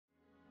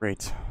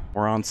Great.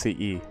 We're on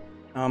CE.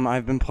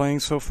 I've been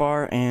playing so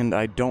far, and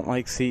I don't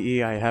like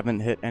CE. I haven't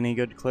hit any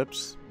good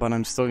clips, but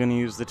I'm still gonna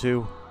use the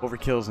 2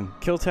 overkills and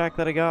kill tack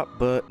that I got,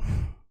 but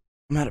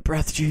I'm out of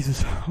breath,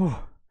 Jesus.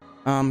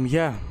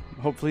 Yeah.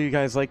 Hopefully you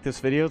guys like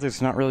this video.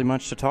 There's not really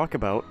much to talk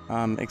about,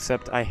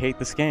 except I hate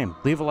this game.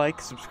 Leave a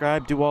like,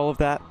 subscribe, do all of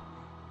that.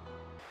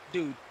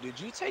 Dude, did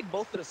you take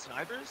both of the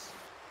snipers?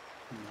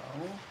 No.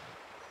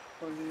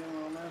 What are you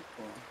on that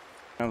for?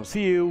 I'll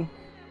see you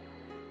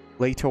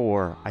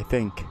later, I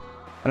think.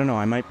 I don't know,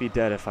 I might be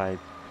dead if I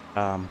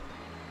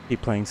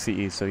keep playing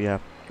CE, so yeah,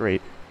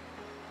 great.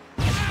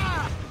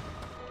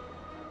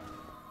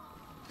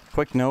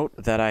 Quick note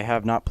that I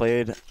have not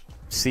played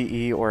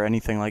CE or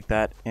anything like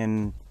that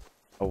in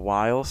a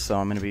while, so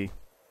I'm gonna be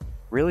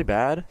really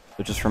bad,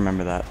 so just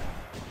remember that.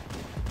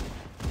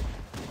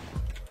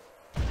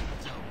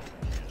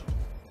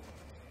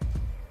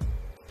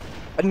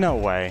 No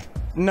way.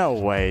 No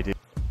way, dude.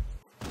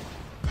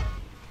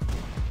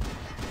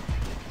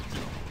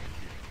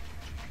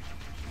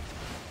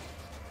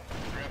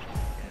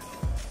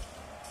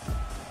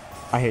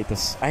 I hate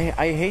this. I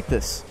hate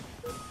this.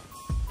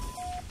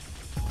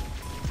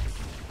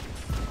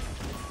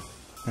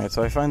 Alright,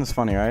 so I find this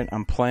funny, right?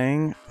 I'm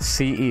playing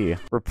CE.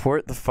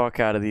 Report the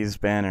fuck out of these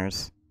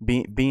banners.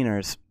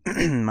 Beaners.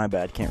 My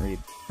bad, can't read.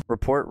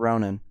 Report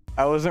Ronin.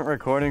 I wasn't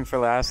recording for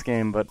last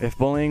game, but if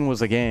bullying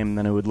was a game,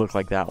 then it would look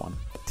like that one.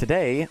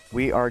 Today,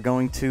 we are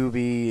going to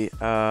be,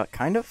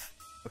 kind of...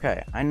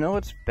 Okay, I know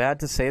it's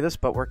bad to say this,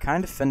 but we're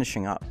kind of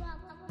finishing up.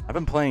 I've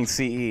been playing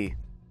CE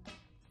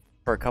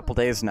for a couple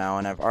days now,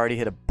 and I've already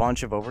hit a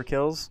bunch of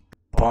overkills.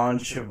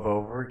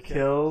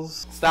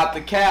 Stop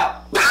the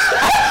cap!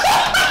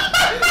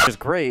 Which is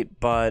great,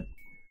 but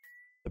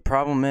the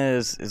problem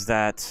is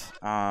that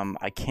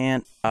I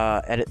can't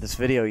edit this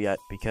video yet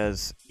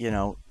because, you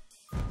know,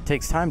 it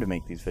takes time to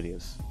make these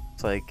videos.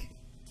 It's like,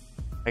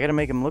 I gotta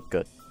make them look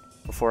good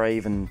before I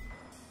even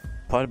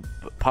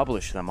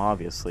publish them,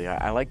 obviously.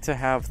 I like to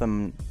have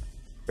them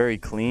very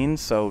clean,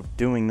 so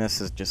doing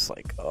this is just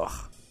like,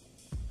 ugh.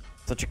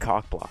 Such a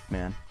cock block,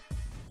 man.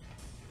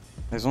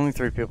 There's only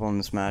 3 people in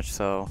this match,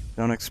 so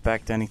don't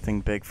expect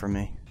anything big from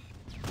me.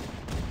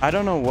 I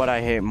don't know what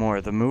I hate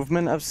more, the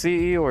movement of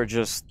CE or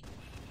just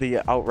the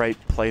outright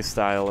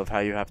playstyle of how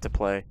you have to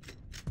play.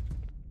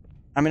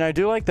 I mean, I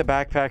do like the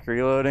backpack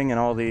reloading and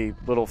all the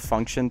little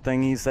function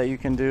thingies that you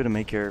can do to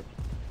make your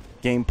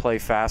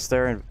gameplay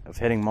faster and of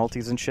hitting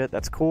multis and shit.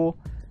 That's cool,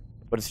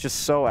 but it's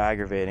just so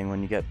aggravating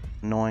when you get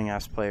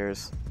annoying-ass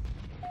players.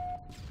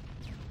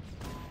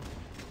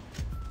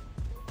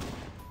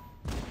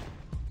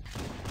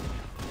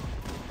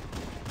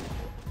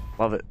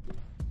 Love it.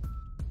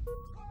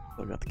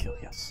 Still got the kill,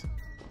 yes.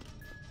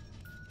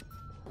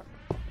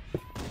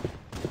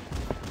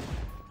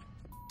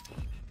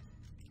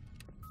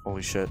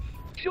 Holy shit.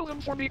 Kill him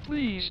for me,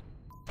 please.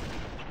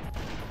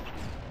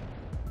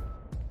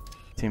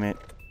 Teammate.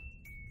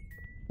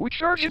 We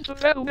charge into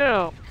battle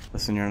now.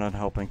 Listen, you're not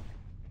helping.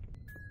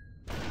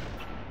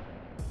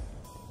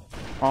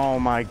 Oh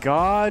my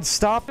god,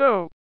 stop!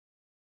 No.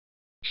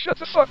 Shut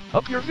the fuck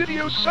up, your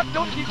videos suck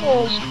donkey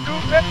balls. Go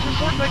back to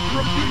Fortnite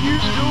from a few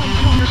years ago and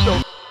kill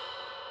yourself.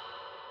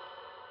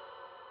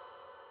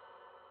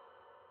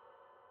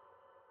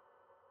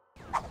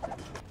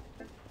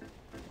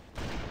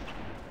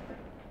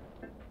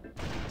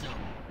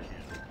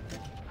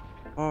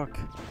 Fuck.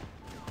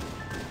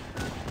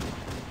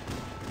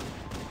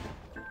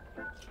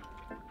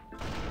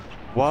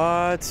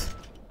 What?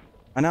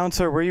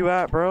 Announcer, where you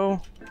at, bro?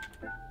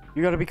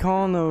 You gotta be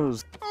calling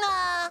those.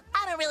 Nah,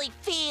 I don't really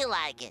feel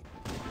like it.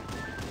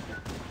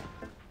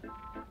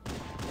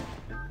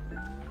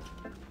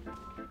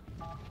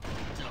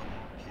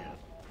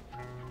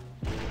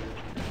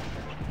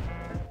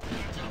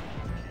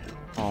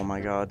 Oh my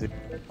god, dude.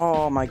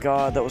 Oh my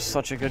god, that was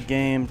such a good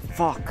game.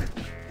 Fuck.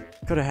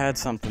 Could have had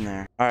something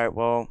there. Alright,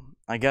 well,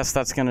 I guess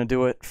that's gonna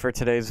do it for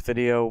today's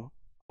video.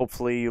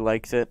 Hopefully you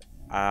liked it.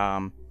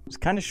 It's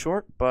kind of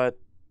short, but,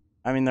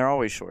 I mean, they're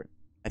always short.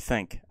 I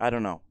think. I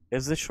don't know.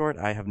 Is this short?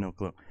 I have no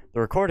clue. The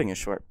recording is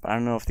short, but I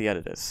don't know if the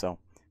edit is, so.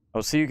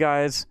 I'll see you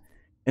guys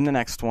in the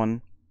next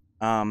one.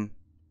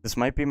 This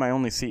might be my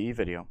only CE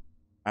video.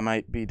 I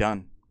might be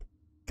done.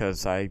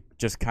 Because I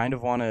just kind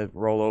of want to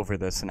roll over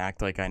this and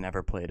act like I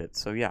never played it,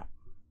 so yeah.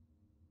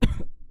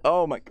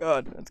 Oh my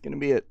god, that's gonna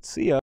be it.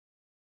 See ya.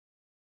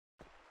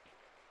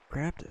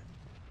 Grabbed it.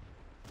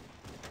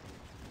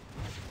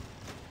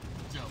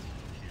 Double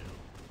kill.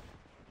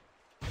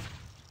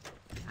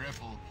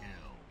 Triple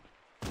kill.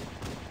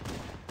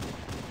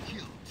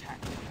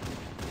 Kill-tacular.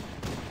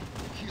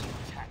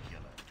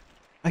 Kill-tacular.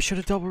 I should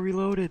have double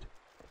reloaded.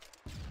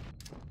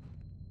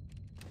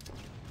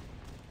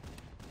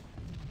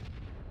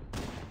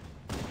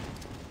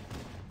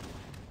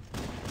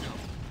 Double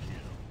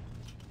kill.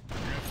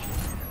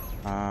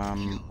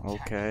 Triple kill.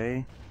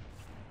 Okay.